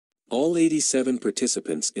All 87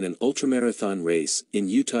 participants in an ultramarathon race in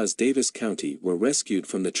Utah's Davis County were rescued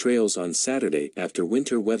from the trails on Saturday after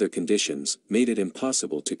winter weather conditions made it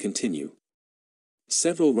impossible to continue.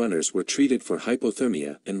 Several runners were treated for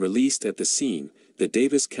hypothermia and released at the scene, the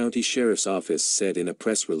Davis County Sheriff's Office said in a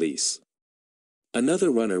press release. Another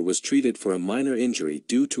runner was treated for a minor injury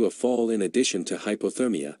due to a fall in addition to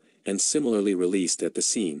hypothermia, and similarly released at the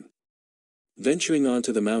scene. Venturing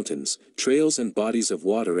onto the mountains, trails and bodies of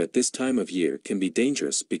water at this time of year can be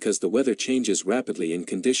dangerous because the weather changes rapidly and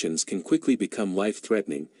conditions can quickly become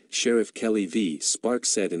life-threatening, Sheriff Kelly V. Sparks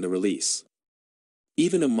said in the release.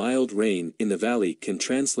 Even a mild rain in the valley can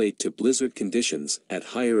translate to blizzard conditions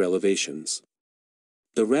at higher elevations.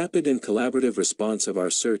 The rapid and collaborative response of our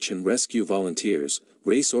search and rescue volunteers,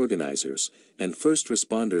 race organizers, and first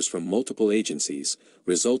responders from multiple agencies,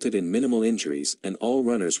 resulted in minimal injuries and all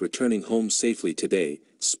runners returning home safely today,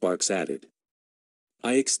 Sparks added.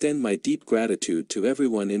 I extend my deep gratitude to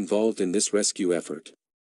everyone involved in this rescue effort.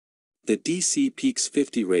 The DC Peaks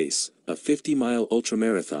 50 race, a 50-mile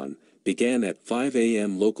ultramarathon, began at 5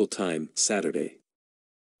 a.m. local time, Saturday.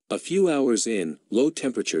 A few hours in, low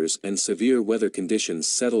temperatures and severe weather conditions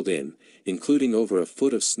settled in, including over a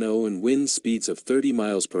foot of snow and wind speeds of 30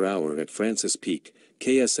 miles per hour at Francis Peak,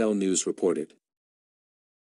 KSL News reported.